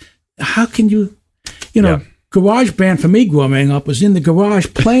players. How can you, Garage band for me growing up was in the garage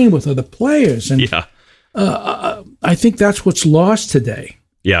playing with other players. And I think that's what's lost today.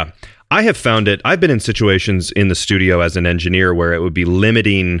 Yeah. I have found it. I've been in situations in the studio as an engineer where it would be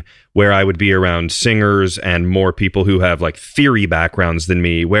limiting, where I would be around singers and more people who have like theory backgrounds than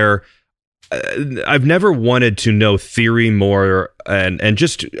me, where I've never wanted to know theory more and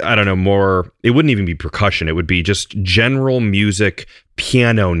just, I don't know, more. It wouldn't even be percussion. It would be just general music,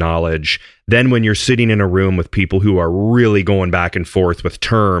 piano knowledge. Then when you're sitting in a room with people who are really going back and forth with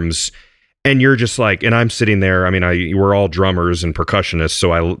terms, and you're just like, and I'm sitting there. I mean, we're all drummers and percussionists,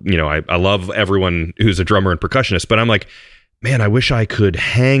 so I love everyone who's a drummer and percussionist. But I'm like, man, I wish I could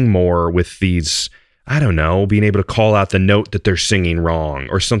hang more with these. I don't know, being able to call out the note that they're singing wrong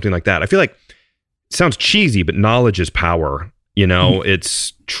or something like that. I feel like it sounds cheesy, but knowledge is power.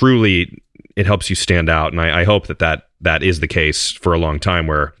 It's truly, it helps you stand out, and I hope that is the case for a long time,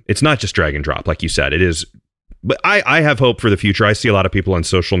 where it's not just drag and drop, like you said. It is, but I have hope for the future. I see a lot of people on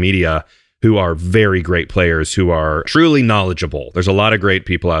social media who are very great players, who are truly knowledgeable. There's a lot of great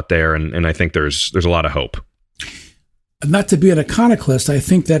people out there, and I think there's a lot of hope. Not to be an iconoclast, I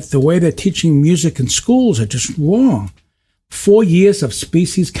think that the way they're teaching music in schools are just wrong. 4 years of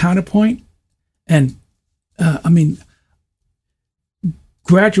species counterpoint, and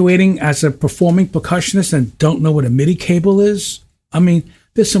graduating as a performing percussionist and don't know what a MIDI cable is.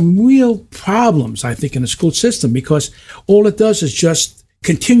 There's some real problems, I think, in the school system, because all it does is just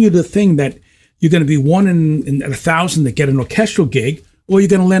continue the thing that you're going to be one in 1,000 that get an orchestral gig, or you're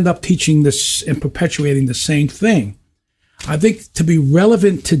going to end up teaching this and perpetuating the same thing. I think to be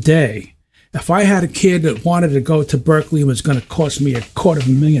relevant today, if I had a kid that wanted to go to Berklee and was going to cost me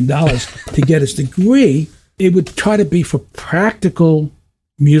 $250,000 to get his degree, it would try to be for practical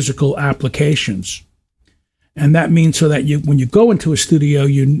musical applications. And that means so that when you go into a studio,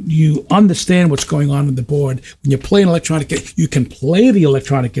 you understand what's going on the board. When you play an electronic, you can play the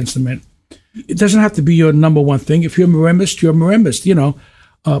electronic instrument. It doesn't have to be your number one thing. If you're a marimbist, you're a marimbist.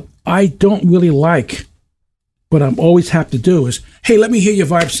 I don't really like, what I'm always have to do is, hey, let me hear your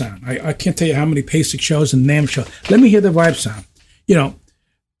vibe sound. I can't tell you how many PASIC shows and NAMM shows. Let me hear the vibe sound.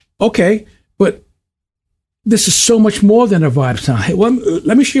 Okay, but this is so much more than a vibe sound. Hey,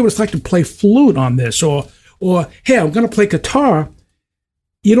 let me show you what it's like to play flute on this, or hey, I'm going to play guitar.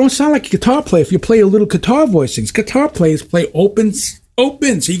 You don't sound like a guitar player if you play a little guitar voicings. Guitar players play opens.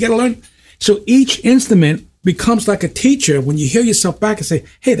 So you got to learn. So each instrument becomes like a teacher when you hear yourself back and say,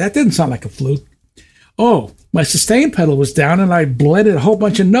 hey, that didn't sound like a flute. Oh, my sustain pedal was down and I blended a whole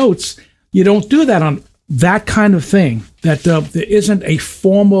bunch of notes. You don't do that on that kind of thing. That there isn't a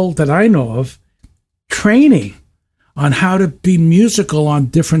formal, that I know of, training on how to be musical on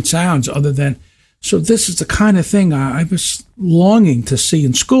different sounds other than. So this is the kind of thing I was longing to see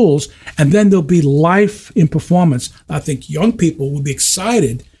in schools, and then there'll be life in performance. I think young people will be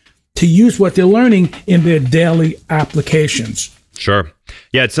excited to use what they're learning in their daily applications. Sure.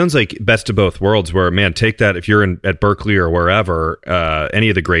 Yeah, it sounds like best of both worlds, where, man, take that, if you're at Berklee or wherever, any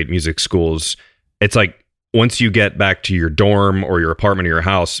of the great music schools, it's like once you get back to your dorm or your apartment or your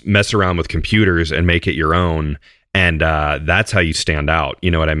house, mess around with computers and make it your own. And that's how you stand out.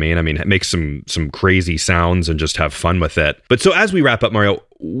 You know what I mean? Make some crazy sounds and just have fun with it. But so as we wrap up, Mario,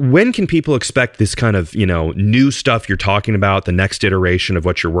 when can people expect this kind of, new stuff you're talking about, the next iteration of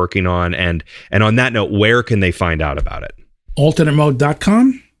what you're working on? And on that note, where can they find out about it?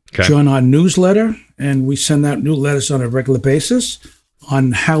 AlternateMode.com. Okay. Join our newsletter, and we send out newsletters on a regular basis.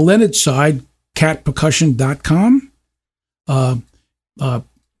 On Hal Leonard's side, catpercussion.com.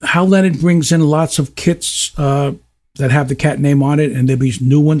 Hal Leonard brings in lots of kits that have the cat name on it, and there'll be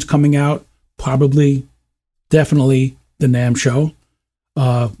new ones coming out, probably, definitely the NAMM show,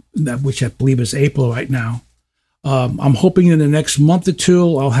 which I believe is April right now. I'm hoping in the next month or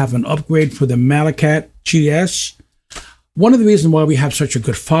two, I'll have an upgrade for the Malacat GS. One of the reasons why we have such a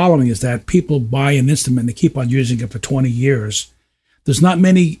good following is that people buy an instrument and they keep on using it for 20 years. There's not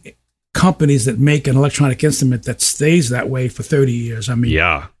many companies that make an electronic instrument that stays that way for 30 years. I mean,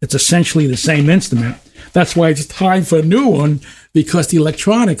 It's essentially the same instrument. That's why it's time for a new one, because the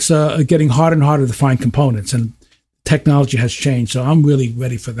electronics are getting harder and harder to find components, and technology has changed. So I'm really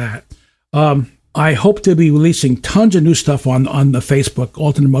ready for that. I hope to be releasing tons of new stuff on the Facebook,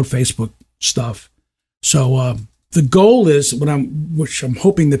 alternate mode Facebook stuff. So the goal is, which I'm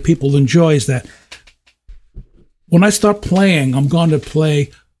hoping that people enjoy, is that when I start playing, I'm going to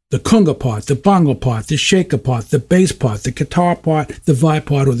play the conga part, the bongo part, the shaker part, the bass part, the guitar part, the vibe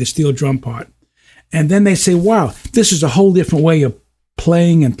part, or the steel drum part. And then they say, wow, this is a whole different way of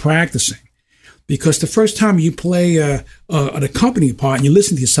playing and practicing. Because the first time you play an accompanying part and you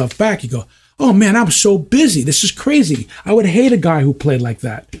listen to yourself back, you go, oh man, I'm so busy. This is crazy. I would hate a guy who played like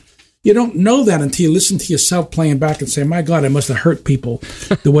that. You don't know that until you listen to yourself playing back and say, my God, I must have hurt people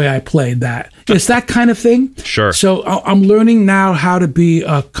the way I played that. It's that kind of thing. Sure. So I'm learning now how to be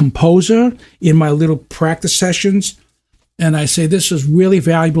a composer in my little practice sessions. And I say, this is really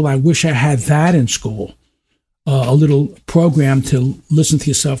valuable. I wish I had that in school, a little program to listen to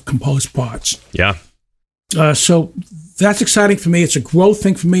yourself compose parts. Yeah. So that's exciting for me. It's a growth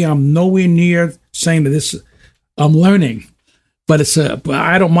thing for me. I'm nowhere near saying that this, I'm learning. But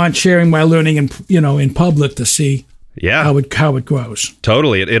I don't mind sharing my learning in public to see how it grows.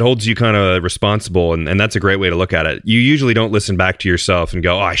 Totally. It holds you kind of responsible, and that's a great way to look at it. You usually don't listen back to yourself and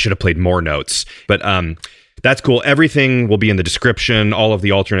go, oh, I should have played more notes. But that's cool. Everything will be in the description, all of the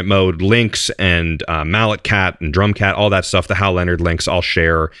alternate mode links and Mallet Cat and Drum Cat, all that stuff, the Hal Leonard links I'll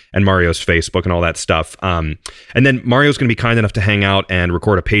share, and Mario's Facebook and all that stuff. And then Mario's going to be kind enough to hang out and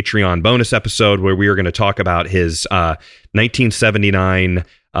record a Patreon bonus episode where we are going to talk about his 1979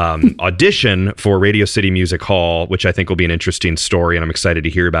 audition for Radio City Music Hall, which I think will be an interesting story, and I'm excited to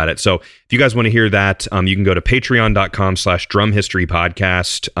hear about it. So if you guys want to hear that, you can go to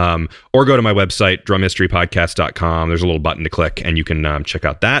patreon.com/drumhistorypodcast, or go to my website, drumhistorypodcast.com. There's a little button to click, and you can check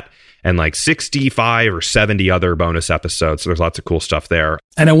out that and like 65 or 70 other bonus episodes. So there's lots of cool stuff there.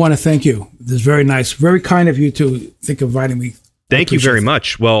 And I want to thank you. This is very nice, very kind of you to think of inviting me. Thank you very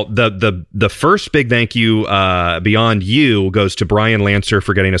much. Well, the first big thank you beyond you goes to Brian Lancer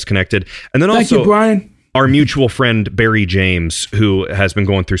for getting us connected. And then thank you, Brian. Our mutual friend, Barry James, who has been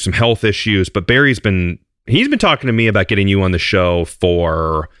going through some health issues. But he's been talking to me about getting you on the show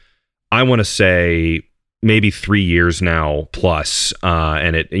for, I want to say, maybe 3 years now plus.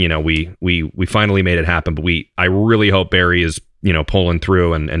 And it, we finally made it happen. But I really hope Barry is pulling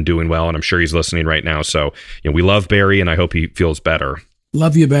through and doing well. And I'm sure he's listening right now. So, we love Barry, and I hope he feels better.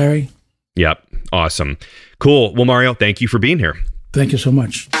 Love you, Barry. Yep. Awesome. Cool. Well, Mario, thank you for being here. Thank you so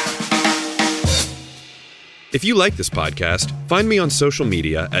much. If you like this podcast, find me on social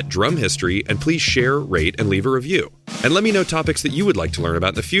media at Drum History, and please share, rate, and leave a review. And let me know topics that you would like to learn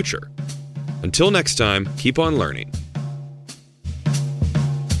about in the future. Until next time, keep on learning.